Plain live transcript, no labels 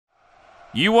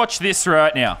You watch this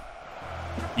right now.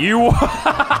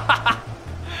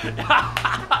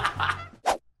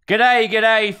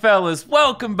 G'day, fellas.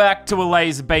 Welcome back to a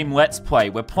LazarBeam Let's Play.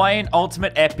 We're playing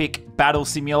Ultimate Epic Battle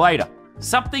Simulator.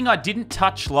 Something I didn't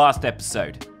touch last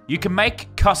episode. You can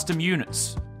make custom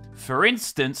units. For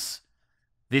instance,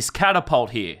 this catapult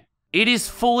here. It is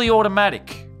fully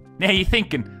automatic. Now you're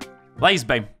thinking,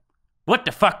 LazarBeam, what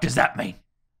the fuck does that mean?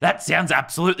 That sounds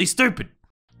absolutely stupid.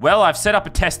 Well, I've set up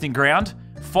a testing ground,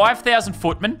 5,000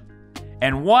 footmen,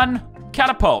 and 1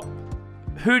 catapult.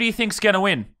 Who do you think's gonna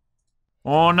win?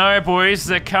 Oh no, boys,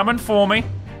 they're coming for me.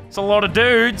 It's a lot of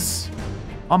dudes.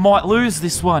 I might lose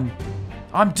this one.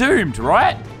 I'm doomed,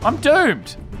 right? I'm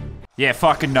doomed. Yeah,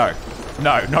 fucking no.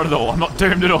 No, not at all. I'm not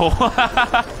doomed at all.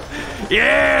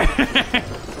 Yeah!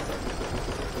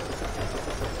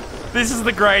 This is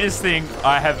the greatest thing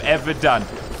I have ever done.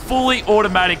 Fully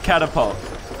automatic catapult.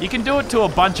 You can do it to a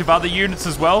bunch of other units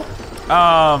as well.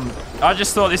 I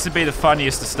just thought this would be the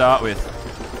funniest to start with.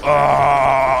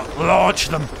 Oh, launch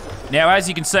them. Now, as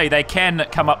you can see, they can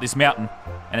come up this mountain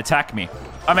and attack me.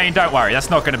 I mean, don't worry,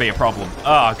 that's not going to be a problem.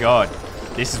 Oh, God.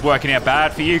 This is working out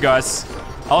bad for you guys.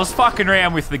 I was fucking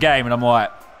around with the game, and I'm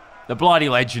like, the bloody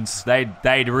legends,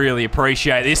 they'd really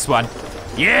appreciate this one.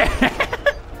 Yeah!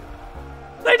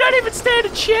 They don't even stand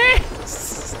a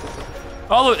chance!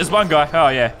 Oh, look, there's one guy. Oh,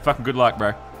 yeah, fucking good luck,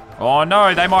 bro. Oh,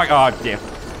 no, they might... Oh, yeah.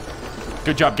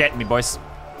 Good job getting me, boys.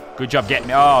 Good job getting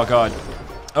me. Oh, God.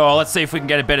 Oh, let's see if we can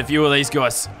get a better view of these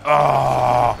guys.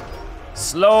 Oh,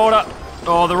 slaughter.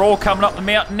 Oh, they're all coming up the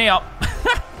mountain now.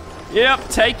 Yep,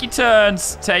 take your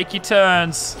turns. Take your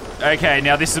turns. Okay,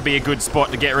 now this would be a good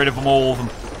spot to get rid of them, all of them.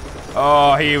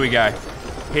 Oh, here we go.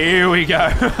 Here we go.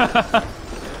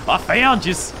 I found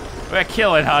you. We're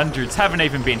killing hundreds. Haven't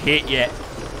even been hit yet.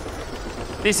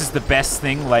 This is the best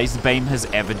thing LazarBeam has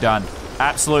ever done.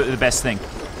 Absolutely the best thing.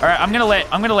 All right, I'm gonna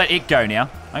let it go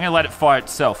now. I'm gonna let it fire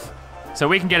itself, so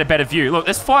we can get a better view. Look,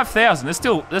 there's 5,000. There's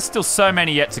still so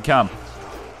many yet to come.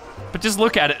 But just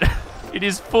look at it. It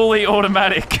is fully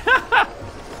automatic.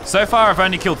 So far, I've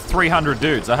only killed 300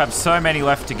 dudes. I have so many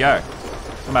left to go.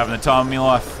 I'm having the time of my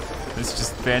life. This is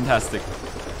just fantastic.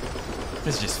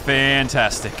 This is just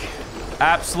fantastic.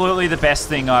 Absolutely the best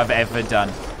thing I've ever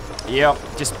done. Yep,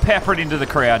 just pepper it into the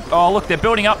crowd. Oh, look, they're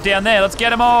building up down there. Let's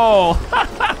get them all.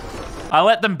 I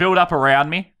let them build up around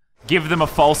me, give them a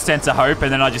false sense of hope,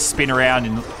 and then I just spin around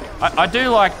and... I do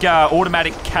like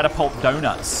automatic catapult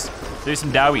donuts. Do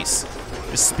some doughies.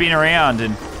 Just spin around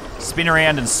and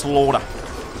slaughter.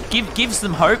 Gives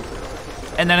them hope,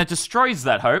 and then it destroys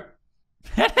that hope.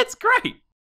 And it's great.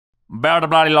 Bow the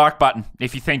bloody like button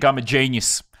if you think I'm a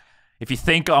genius. If you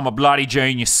think I'm a bloody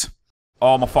genius.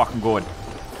 Oh my fucking god.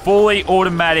 Fully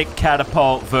automatic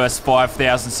catapult versus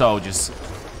 5,000 soldiers.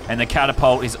 And the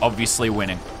catapult is obviously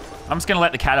winning. I'm just gonna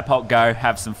let the catapult go,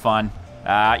 have some fun.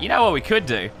 You know what we could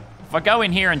do? If I go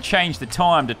in here and change the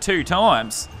time to 2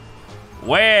 times.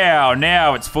 Wow,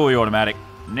 now it's fully automatic.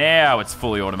 Now it's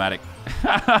fully automatic.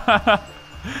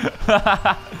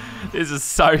 This is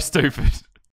so stupid.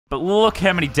 But look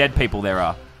how many dead people there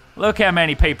are. Look how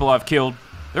many people I've killed.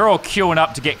 They're all queuing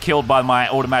up to get killed by my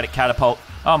automatic catapult.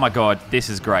 Oh my god, this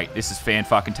is great. This is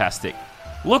fan-fucking-tastic.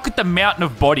 Look at the mountain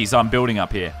of bodies I'm building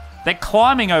up here. They're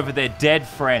climbing over their dead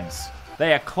friends.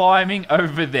 They are climbing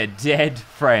over their dead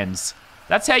friends.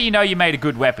 That's how you know you made a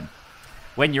good weapon.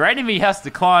 When your enemy has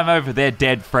to climb over their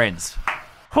dead friends.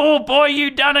 Oh boy,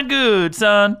 you done a good,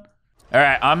 son. All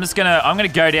right, I'm gonna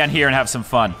go down here and have some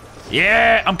fun.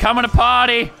 Yeah, I'm coming to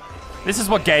party. This is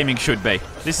what gaming should be.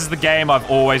 This is the game I've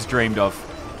always dreamed of.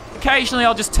 Occasionally,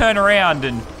 I'll just turn around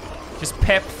and just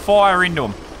pep fire into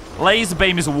them.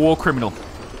 LazarBeam is a war criminal.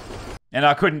 And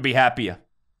I couldn't be happier.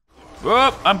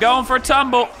 Whoop, I'm going for a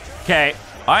tumble. Okay,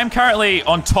 I'm currently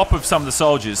on top of some of the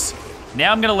soldiers.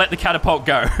 Now I'm gonna let the catapult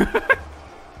go.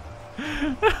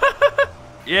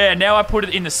 Yeah, now I put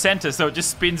it in the center so it just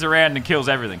spins around and kills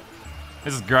everything.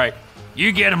 This is great.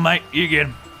 You get him, mate. You get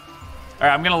him. All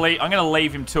right, I'm gonna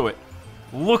leave him to it.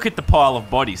 Look at the pile of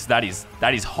bodies. That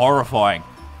is horrifying.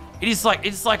 It's like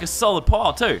a solid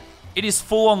pile too. It is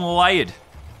full on layered.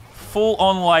 Full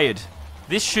on layered.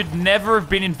 This should never have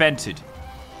been invented.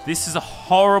 This is a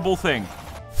horrible thing.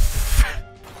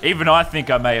 Even I think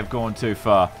I may have gone too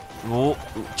far.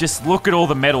 Just look at all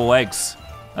the metal legs.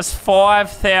 That's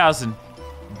 5,000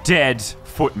 dead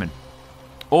footmen.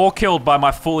 All killed by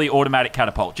my fully automatic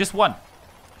catapult. Just one.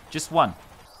 Just one.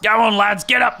 Go on, lads.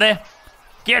 Get up there.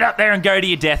 Get up there and go to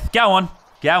your death. Go on.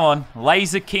 Go on.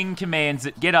 Laser King commands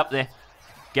it. Get up there.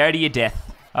 Go to your death.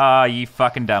 Ah, you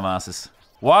fucking dumbasses.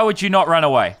 Why would you not run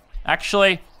away?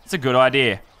 Actually, it's a good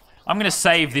idea. I'm gonna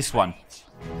save this one.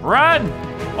 Run!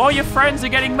 All your friends are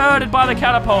getting murdered by the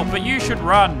catapult, but you should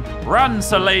run. Run,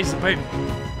 Sir LazarBeam.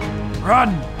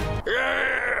 Run.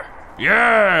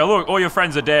 Yeah, look, all your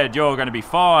friends are dead. You're gonna be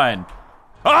fine.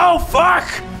 Oh, fuck!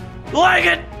 Leg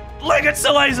it, Sir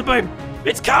LazarBeam.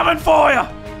 It's coming for you.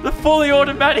 The fully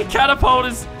automatic catapult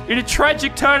is in a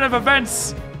tragic turn of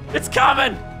events. It's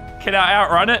coming. Can I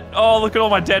outrun it? Oh, look at all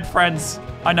my dead friends.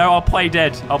 I know, I'll play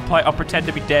dead. I'll pretend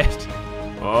to be dead.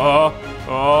 Oh,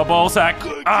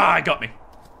 ballsack. Ah, got me.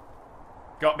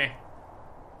 Got me.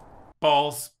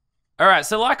 Balls. All right,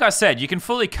 so like I said, you can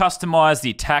fully customize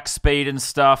the attack speed and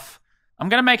stuff. I'm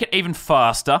gonna make it even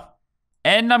faster.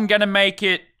 And I'm gonna make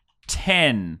it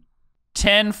 10.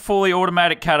 10 fully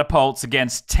automatic catapults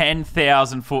against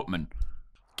 10,000 footmen.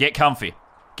 Get comfy.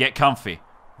 Get comfy.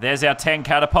 There's our 10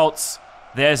 catapults.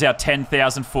 There's our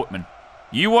 10,000 footmen.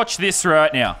 You watch this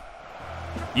right now.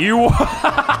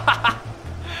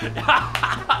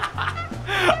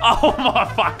 Oh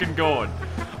my fucking god.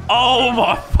 Oh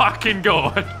my fucking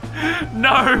god.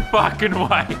 No fucking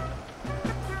way.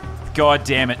 God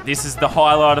damn it. This is the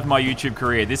highlight of my YouTube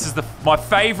career. This is my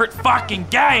favorite fucking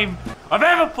game I've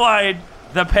ever played.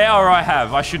 The power I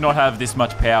have. I should not have this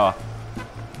much power.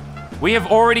 We have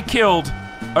already killed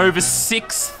over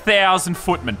 6,000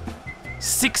 footmen.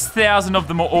 6,000 of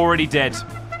them are already dead.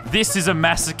 This is a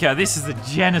massacre. This is a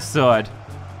genocide.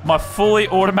 My fully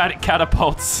automatic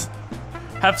catapults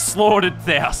have slaughtered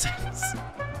thousands.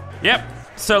 Yep.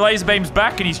 So LazarBeam's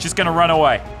back and he's just gonna run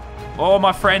away. All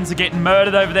my friends are getting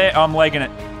murdered over there. I'm legging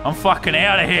it. I'm fucking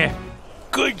out of here.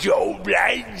 Good job,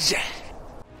 lads.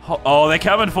 Oh, they're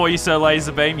coming for you, Sir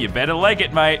LazarBeam. You better leg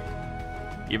it, mate.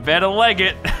 You better leg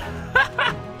it.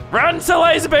 Run, Sir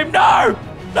LazarBeam. No!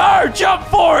 No, jump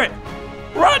for it.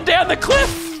 Run down the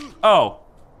cliff. Oh.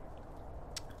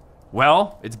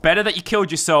 Well, it's better that you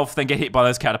killed yourself than get hit by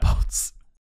those catapults.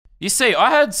 You see, I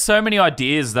had so many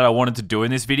ideas that I wanted to do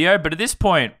in this video, but at this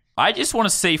point, I just want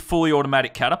to see fully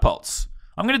automatic catapults.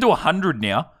 I'm going to do 100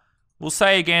 now. We'll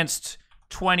say against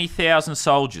 20,000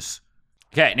 soldiers.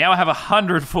 Okay, now I have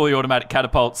 100 fully automatic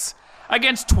catapults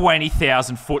against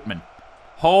 20,000 footmen.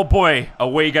 Oh boy, are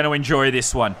we going to enjoy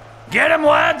this one. Get him,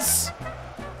 lads!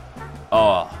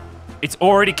 Oh, it's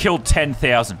already killed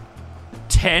 10,000.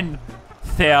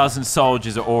 10,000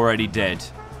 soldiers are already dead.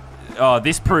 Oh,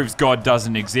 this proves God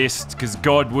doesn't exist, because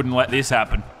God wouldn't let this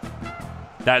happen.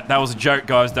 That was a joke,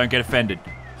 guys. Don't get offended.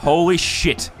 Holy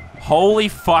shit. Holy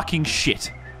fucking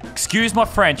shit. Excuse my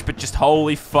French, but just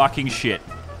holy fucking shit.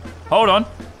 Hold on.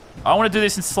 I want to do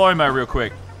this in slow-mo real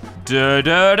quick.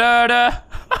 Da-da-da-da.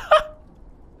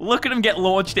 Look at them get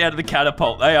launched out of the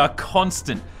catapult. They are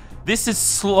constant. This is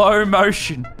slow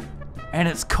motion, and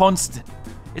it's constant.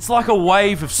 It's like a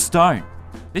wave of stone.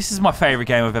 This is my favorite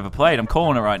game I've ever played. I'm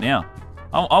calling it right now.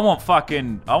 I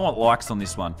want likes on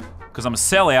this one. Because I'm a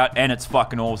sellout and it's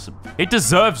fucking awesome. It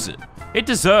deserves it. It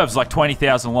deserves like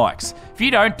 20,000 likes. If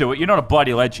you don't do it, you're not a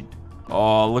bloody legend.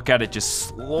 Oh, look at it just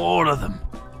slaughter them.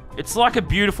 It's like a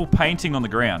beautiful painting on the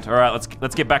ground. All right,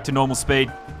 let's get back to normal speed.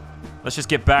 Let's just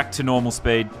get back to normal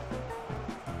speed.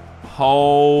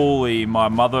 Holy, my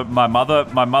mother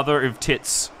of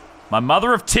tits. My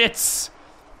mother of tits.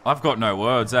 I've got no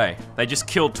words, eh? They just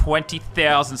killed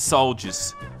 20,000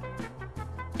 soldiers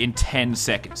in 10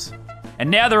 seconds. And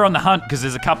now they're on the hunt because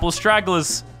there's a couple of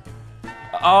stragglers.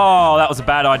 Oh, that was a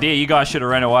bad idea. You guys should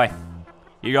have ran away.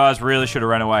 You guys really should have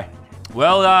run away.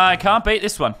 Well, I can't beat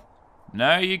this one.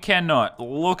 No, you cannot.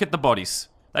 Look at the bodies.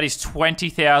 That is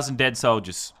 20,000 dead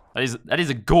soldiers. That is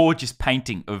a gorgeous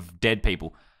painting of dead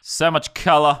people. So much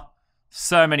color,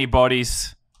 so many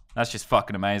bodies. That's just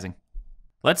fucking amazing.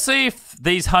 Let's see if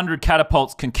these 100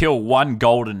 catapults can kill one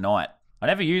golden knight. I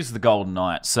never used the golden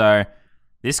knight, so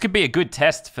this could be a good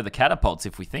test for the catapults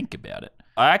if we think about it.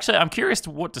 I'm curious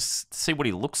to see what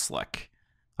he looks like.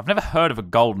 I've never heard of a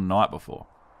golden knight before.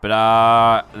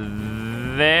 But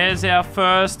there's our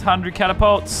first 100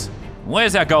 catapults.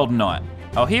 Where's our golden knight?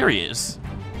 Oh, here he is.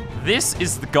 This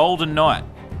is the golden knight.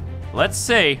 Let's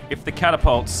see if the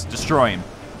catapults destroy him.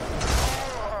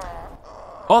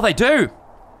 Oh, they do.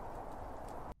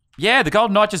 Yeah, the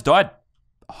golden knight just died.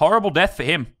 Horrible death for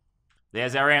him.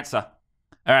 There's our answer.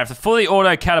 All right, if the fully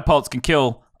auto catapults can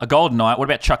kill a golden knight, what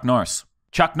about Chuck Norris?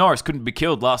 Chuck Norris couldn't be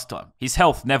killed last time. His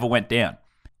health never went down.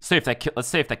 Let's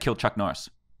see if they kill Chuck Norris.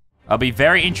 I'll be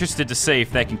very interested to see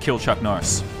if they can kill Chuck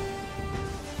Norris.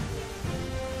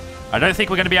 I don't think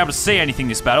we're going to be able to see anything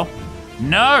this battle.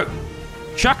 No!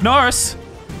 Chuck Norris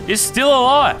is still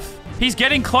alive. He's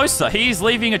getting closer. He's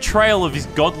leaving a trail of his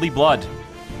godly blood.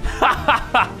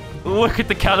 Look at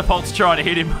the catapults trying to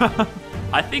hit him.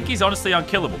 I think he's honestly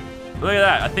unkillable. Look at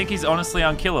that. I think he's honestly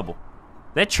unkillable.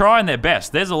 They're trying their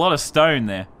best. There's a lot of stone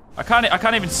there. I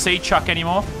can't even see Chuck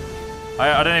anymore.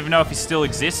 I don't even know if he still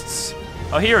exists.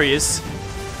 Oh, here he is.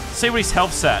 See what his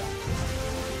health's at.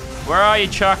 Where are you,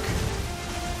 Chuck?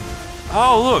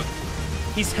 Oh, look.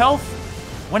 His health,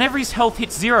 whenever his health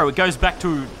hits 0, it goes back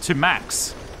to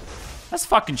max. That's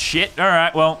fucking shit. All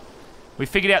right, well, we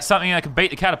figured out something that can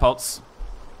beat the catapults.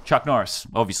 Chuck Norris,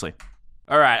 obviously.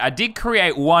 All right, I did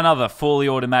create one other fully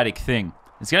automatic thing.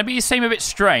 It's going to seem a bit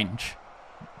strange,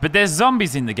 but there's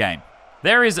zombies in the game.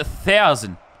 There is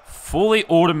 1,000 fully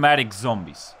automatic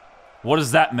zombies. What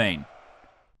does that mean?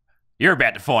 You're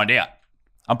about to find out.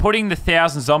 I'm putting the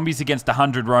 1,000 zombies against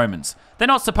 100 Romans. They're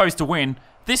not supposed to win.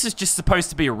 This is just supposed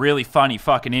to be a really funny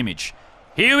fucking image.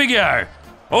 Here we go.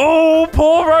 Oh,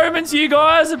 poor Romans, you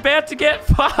guys, about to get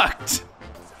fucked.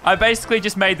 I basically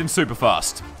just made them super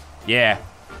fast. Yeah,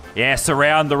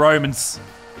 surround the Romans.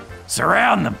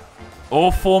 Surround them.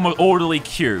 Or form an orderly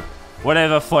queue.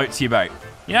 Whatever floats your boat.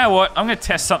 You know what? I'm going to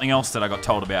test something else that I got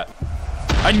told about.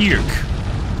 A nuke.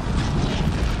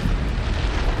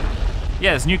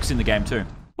 Yeah, there's nukes in the game too.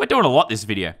 We're doing a lot this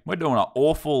video. We're doing an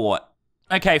awful lot.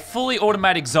 Okay, fully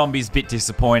automatic zombies, bit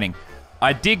disappointing.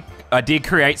 I did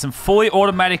create some fully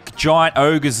automatic giant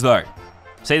ogres though.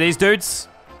 See these dudes?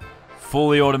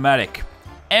 Fully automatic.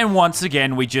 And once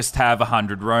again, we just have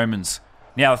 100 Romans.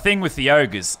 Now the thing with the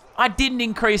ogres, I didn't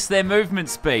increase their movement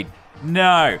speed.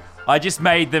 No, I just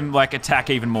made them like attack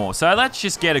even more. So let's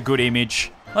just get a good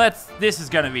image. This is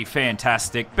gonna be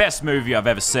fantastic. Best movie I've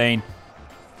ever seen.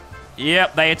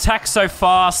 Yep, they attack so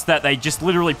fast that they just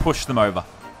literally push them over.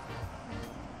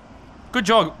 Good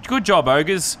job,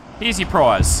 ogres. Here's your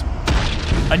prize.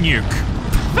 A nuke.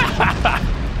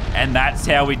 And that's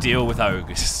how we deal with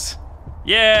ogres.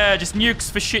 Yeah, just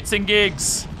nukes for shits and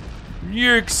gigs.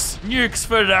 Nukes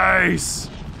for days.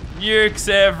 Nukes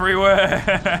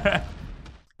everywhere.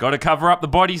 Gotta cover up the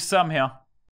bodies somehow.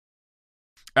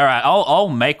 Alright, I'll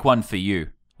make one for you.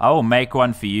 I will make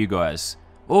one for you guys.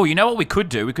 Oh, you know what we could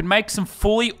do? We could make some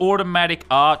fully automatic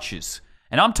archers.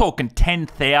 And I'm talking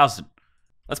 10,000.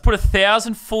 Let's put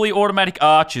 1,000 fully automatic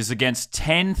archers against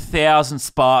 10,000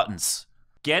 Spartans.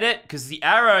 Get it? Because the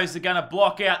arrows are going to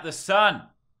block out the sun.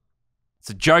 It's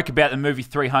a joke about the movie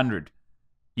 300.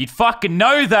 You'd fucking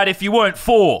know that if you weren't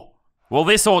 4. Well,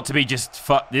 this ought to be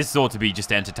just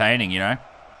entertaining, you know?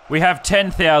 We have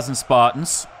 10,000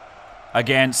 Spartans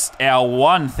against our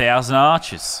 1,000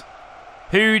 archers.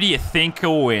 Who do you think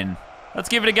will win? Let's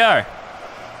give it a go.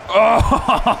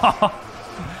 Oh!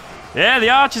 Yeah, the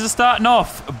archers are starting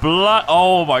off.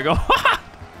 Oh my god.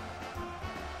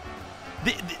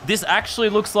 This actually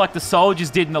looks like the soldiers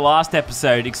did in the last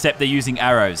episode, except they're using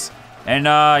arrows. And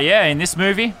yeah, in this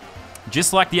movie,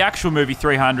 just like the actual movie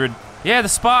 300, yeah, the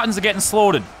Spartans are getting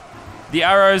slaughtered. The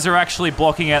arrows are actually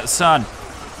blocking out the sun.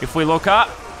 If we look up,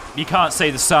 you can't see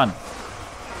the sun.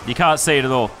 You can't see it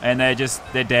at all. And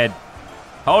they're dead.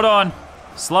 Hold on.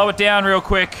 Slow it down real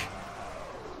quick.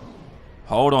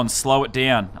 Hold on, slow it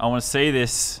down. I want to see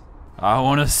this. I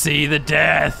want to see the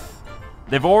death.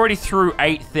 They've already threw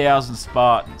 8,000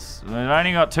 Spartans. They've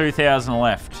only got 2,000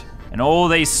 left. And all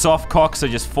these soft cocks are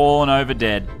just falling over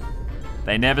dead.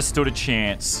 They never stood a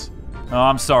chance. Oh,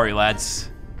 I'm sorry, lads.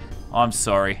 I'm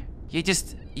sorry. You're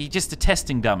just a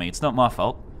testing dummy. It's not my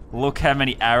fault. Look how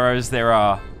many arrows there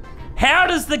are. How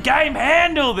does the game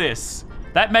handle this?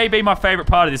 That may be my favorite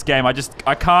part of this game. I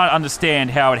can't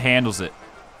understand how it handles it.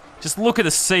 Just look at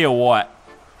the sea of white.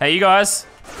 Hey, you guys.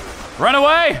 Run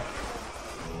away!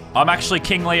 I'm actually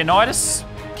King Leonidas,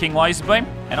 King LazarBeam,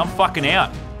 and I'm fucking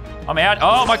out. I'm out.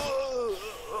 Oh, my...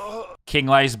 King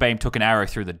LazarBeam took an arrow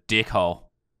through the dick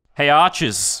hole. Hey,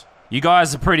 archers. You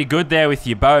guys are pretty good there with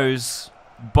your bows,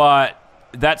 but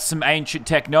that's some ancient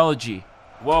technology.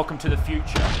 Welcome to the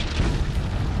future.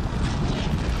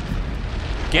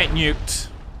 Get nuked.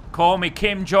 Call me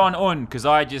Kim Jong-un, because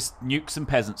I just nuke some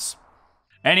peasants.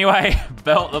 Anyway,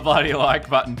 belt the bloody like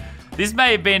button. This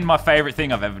may have been my favorite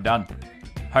thing I've ever done.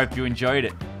 Hope you enjoyed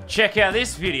it. Check out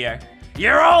this video.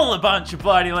 You're all a bunch of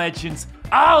bloody legends.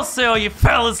 I'll see all you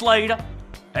fellas later.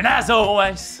 And as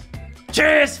always,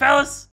 cheers, fellas.